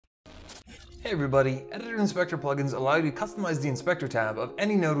Hey everybody, Editor Inspector plugins allow you to customize the Inspector tab of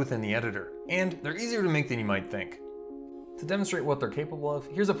any node within the editor, and they're easier to make than you might think. To demonstrate what they're capable of,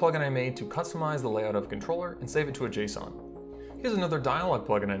 here's a plugin I made to customize the layout of a controller and save it to a JSON. Here's another dialogue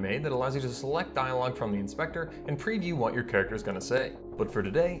plugin I made that allows you to select dialogue from the inspector and preview what your character is going to say. But for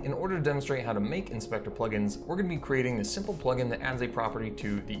today, in order to demonstrate how to make inspector plugins, we're going to be creating this simple plugin that adds a property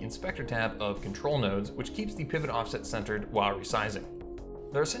to the inspector tab of control nodes, which keeps the pivot offset centered while resizing.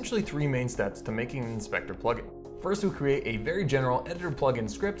 There are essentially three main steps to making an inspector plugin. First, we create a very general editor plugin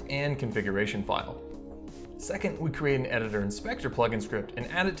script and configuration file. Second, we create an editor inspector plugin script and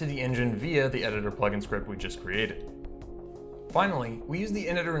add it to the engine via the editor plugin script we just created. Finally, we use the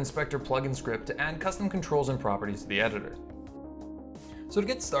editor inspector plugin script to add custom controls and properties to the editor. So to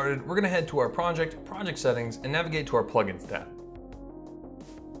get started, we're going to head to our project settings, and navigate to our plugins tab.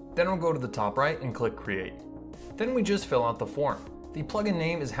 Then we'll go to the top right and click create. Then we just fill out the form. The plugin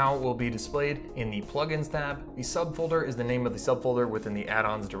name is how it will be displayed in the plugins tab. The subfolder is the name of the subfolder within the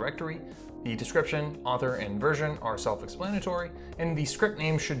add-ons directory. The description, author, and version are self-explanatory, and the script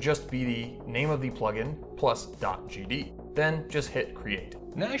name should just be the name of the plugin plus .gd. Then just hit create.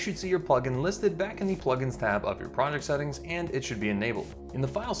 Now you should see your plugin listed back in the plugins tab of your project settings, and it should be enabled. In the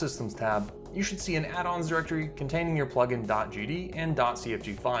file systems tab, you should see an add-ons directory containing your plugin .gd and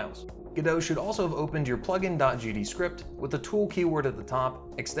 .cfg files. Godot should also have opened your plugin.gd script with the tool keyword at the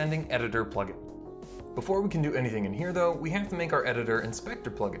top, extending editor plugin. Before we can do anything in here though, we have to make our editor inspector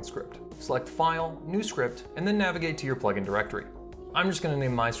plugin script. Select File, New Script, and then navigate to your plugin directory. I'm just going to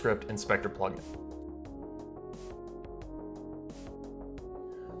name my script Inspector Plugin.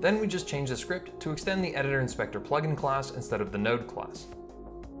 Then we just change the script to extend the editor inspector plugin class instead of the node class.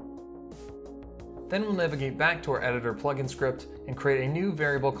 Then we'll navigate back to our editor plugin script and create a new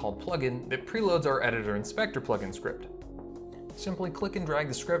variable called plugin that preloads our editor inspector plugin script. Simply click and drag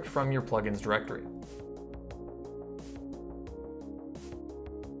the script from your plugins directory.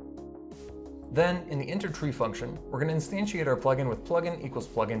 Then in the enter tree function, we're going to instantiate our plugin with plugin equals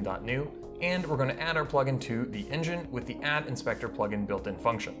plugin.new, and we're going to add our plugin to the engine with the add inspector plugin built-in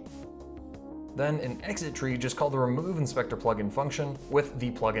function. Then in exit tree, just call the remove inspector plugin function with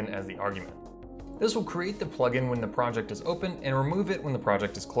the plugin as the argument. This will create the plugin when the project is open and remove it when the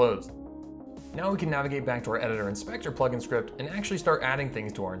project is closed. Now we can navigate back to our editor inspector plugin script and actually start adding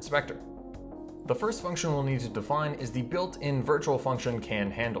things to our inspector. The first function we'll need to define is the built-in virtual function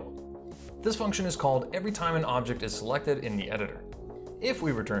canHandle. This function is called every time an object is selected in the editor. If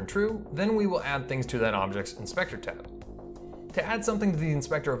we return true, then we will add things to that object's inspector tab. To add something to the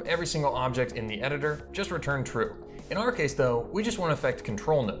inspector of every single object in the editor, just return true. In our case though, we just want to affect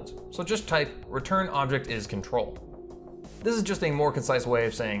control nodes, so just type return object is control. This is just a more concise way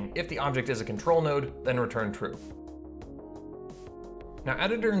of saying if the object is a control node, then return true. Now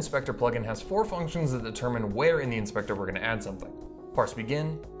Editor Inspector plugin has four functions that determine where in the inspector we're going to add something. Parse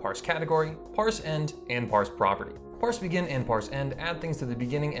begin, parse category, parse end, and parse property. Parse begin and parse end add things to the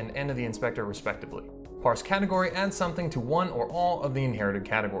beginning and end of the inspector respectively. Parse category adds something to one or all of the inherited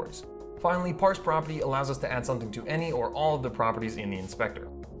categories. Finally, parse property allows us to add something to any or all of the properties in the inspector.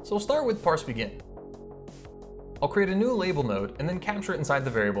 So we'll start with parse begin. I'll create a new label node and then capture it inside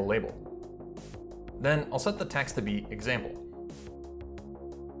the variable label. Then I'll set the text to be example.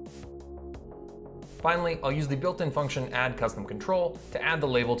 Finally, I'll use the built-in function add custom control to add the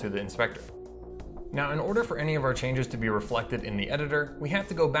label to the inspector. Now, in order for any of our changes to be reflected in the editor, we have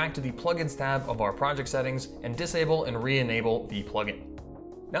to go back to the plugins tab of our project settings and disable and re-enable the plugin.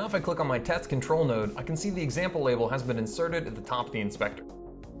 Now if I click on my test control node, I can see the example label has been inserted at the top of the inspector.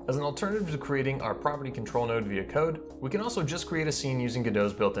 As an alternative to creating our property control node via code, we can also just create a scene using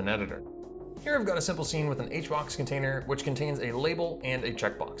Godot's built-in editor. Here I've got a simple scene with an HBox container which contains a label and a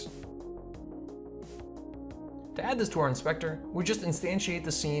checkbox. To add this to our inspector, we just instantiate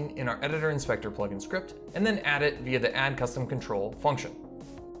the scene in our editor inspector plugin script and then add it via the add custom control function.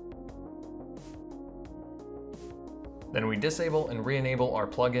 Then we disable and re-enable our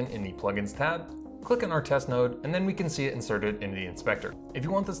plugin in the plugins tab, click on our test node, and then we can see it inserted into the inspector. If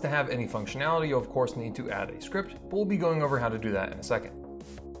you want this to have any functionality, you of course need to add a script, but we'll be going over how to do that in a second.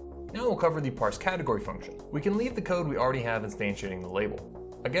 Now we'll cover the parse category function. We can leave the code we already have instantiating the label.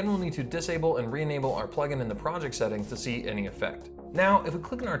 Again, we'll need to disable and re-enable our plugin in the project settings to see any effect. Now, if we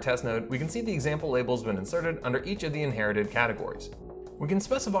click on our test node, we can see the example label has been inserted under each of the inherited categories. We can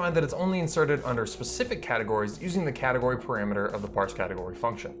specify that it's only inserted under specific categories using the category parameter of the parse category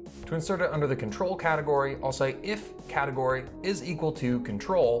function. To insert it under the control category, I'll say if category is equal to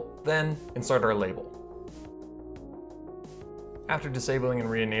control, then insert our label. After disabling and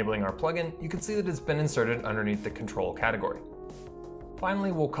re-enabling our plugin, you can see that it's been inserted underneath the control category.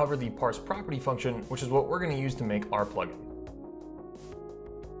 Finally, we'll cover the parse property function, which is what we're going to use to make our plugin.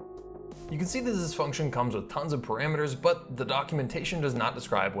 You can see that this function comes with tons of parameters, but the documentation does not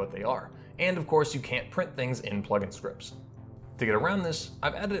describe what they are. And of course, you can't print things in plugin scripts. To get around this,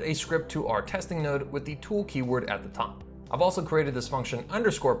 I've added a script to our testing node with the tool keyword at the top. I've also created this function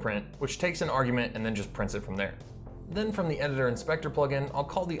 _print, which takes an argument and then just prints it from there. Then from the EditorInspector plugin, I'll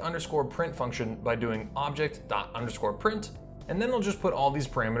call the _print function by doing object._print, and then I'll just put all these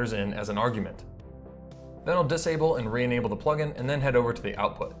parameters in as an argument. Then I'll disable and re-enable the plugin and then head over to the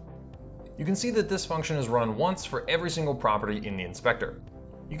output. You can see that this function is run once for every single property in the inspector.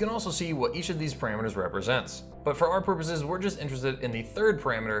 You can also see what each of these parameters represents, but for our purposes, we're just interested in the third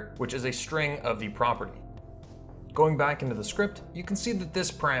parameter, which is a string of the property. Going back into the script, you can see that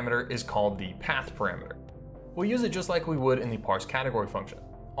this parameter is called the path parameter. We'll use it just like we would in the parse category function.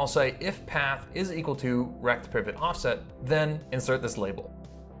 I'll say if path is equal to rect pivot offset, then insert this label.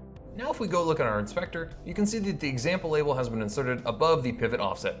 Now if we go look at our inspector, you can see that the example label has been inserted above the pivot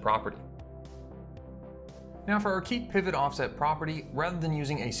offset property. Now for our keep pivot offset property, rather than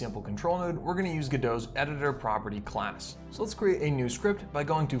using a simple control node, we're going to use Godot's editor property class. So let's create a new script by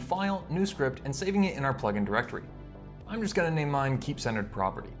going to File, New Script, and saving it in our plugin directory. I'm just going to name mine keep centered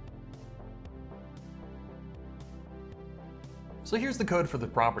property. So here's the code for the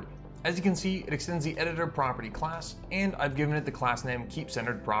property. As you can see, it extends the editor property class, and I've given it the class name keep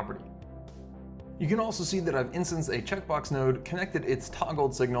centered property. You can also see that I've instanced a checkbox node, connected its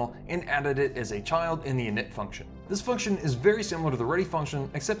toggled signal, and added it as a child in the init function. This function is very similar to the ready function,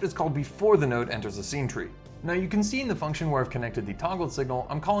 except it's called before the node enters the scene tree. Now you can see in the function where I've connected the toggled signal,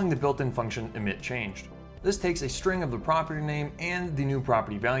 I'm calling the built-in function emitChanged. This takes a string of the property name and the new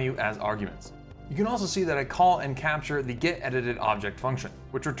property value as arguments. You can also see that I call and capture the getEditedObject function,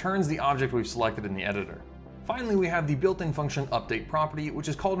 which returns the object we've selected in the editor. Finally, we have the built-in function update property, which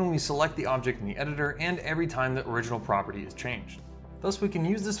is called when we select the object in the editor and every time the original property is changed. Thus, we can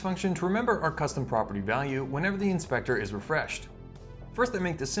use this function to remember our custom property value whenever the inspector is refreshed. First, I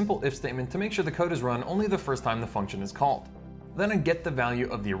make this simple if statement to make sure the code is run only the first time the function is called. Then I get the value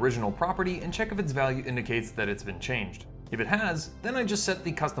of the original property and check if its value indicates that it's been changed. If it has, then I just set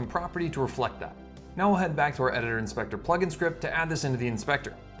the custom property to reflect that. Now we'll head back to our EditorInspectorPlugin script to add this into the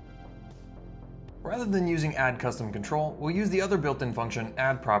inspector. Rather than using add custom control, we'll use the other built-in function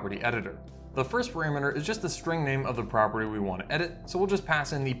addPropertyEditor. The first parameter is just the string name of the property we want to edit, so we'll just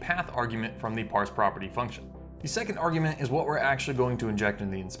pass in the path argument from the parse property function. The second argument is what we're actually going to inject in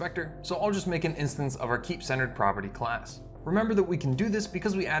the inspector, so I'll just make an instance of our keep centered property class. Remember that we can do this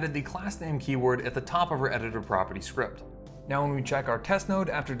because we added the class name keyword at the top of our editor property script. Now when we check our test node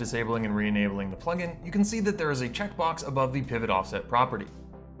after disabling and re-enabling the plugin, you can see that there is a checkbox above the pivot offset property.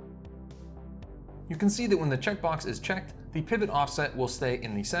 You can see that when the checkbox is checked, the pivot offset will stay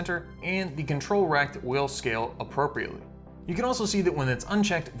in the center and the control rect will scale appropriately. You can also see that when it's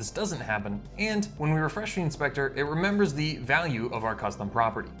unchecked, this doesn't happen, and when we refresh the inspector, it remembers the value of our custom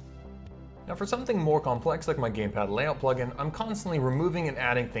property. Now for something more complex like my gamepad layout plugin, I'm constantly removing and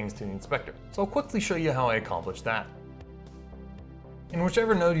adding things to the inspector, so I'll quickly show you how I accomplish that. In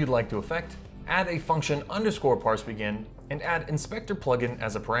whichever node you'd like to affect, add a function _parseBegin and add inspector plugin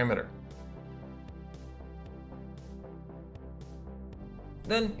as a parameter.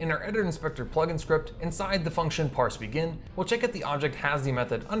 Then, in our EditorInspectorPlugin script, inside the function parseBegin, we'll check if the object has the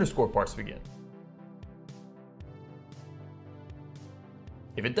method _parseBegin.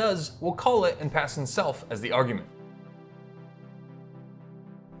 If it does, we'll call it and pass in self as the argument.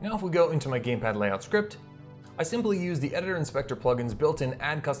 Now if we go into my gamepad layout script, I simply use the EditorInspectorPlugin's built-in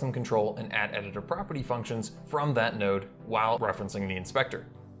add custom control and add editor property functions from that node while referencing the inspector.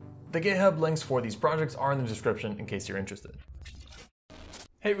 The GitHub links for these projects are in the description in case you're interested.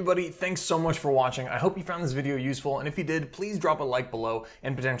 Hey everybody, thanks so much for watching. I hope you found this video useful, and if you did, please drop a like below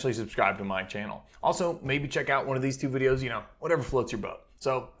and potentially subscribe to my channel. Also, maybe check out one of these two videos, whatever floats your boat.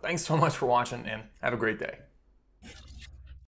 So thanks so much for watching and have a great day.